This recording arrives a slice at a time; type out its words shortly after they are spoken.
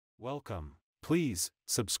Welcome. Please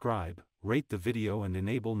subscribe, rate the video and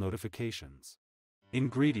enable notifications.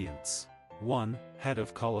 Ingredients: 1 head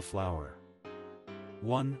of cauliflower,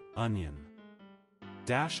 1 onion,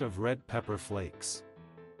 dash of red pepper flakes,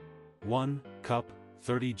 1 cup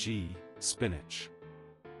 30 g spinach,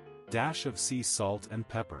 dash of sea salt and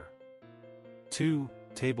pepper, 2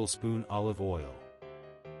 tablespoon olive oil,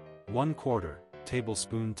 1/4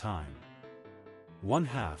 tablespoon thyme,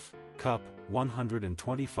 1/2 cup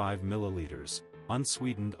 125 milliliters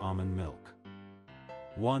unsweetened almond milk,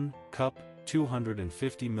 1 cup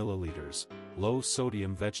 250 milliliters low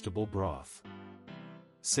sodium vegetable broth.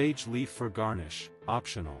 Sage leaf for garnish,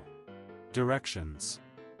 optional. Directions: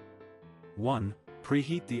 1.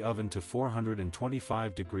 Preheat the oven to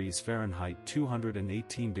 425 degrees Fahrenheit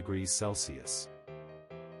 218 degrees Celsius.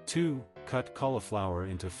 2. Cut cauliflower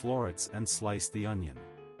into florets and slice the onion.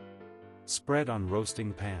 Spread on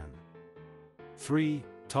roasting pan. 3.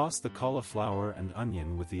 Toss the cauliflower and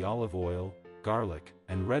onion with the olive oil, garlic,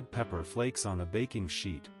 and red pepper flakes on a baking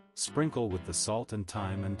sheet, sprinkle with the salt and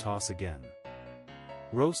thyme and toss again.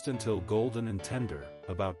 Roast until golden and tender,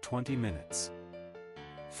 about 20 minutes.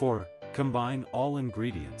 4. Combine all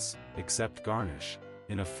ingredients, except garnish,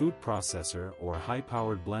 in a food processor or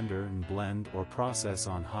high-powered blender and blend or process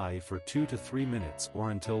on high for 2 to 3 minutes or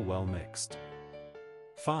until well mixed.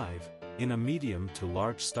 5. In a medium to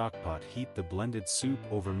large stockpot, heat the blended soup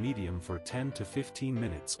over medium for 10 to 15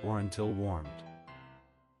 minutes or until warmed.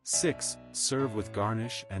 6. Serve with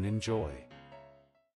garnish and enjoy.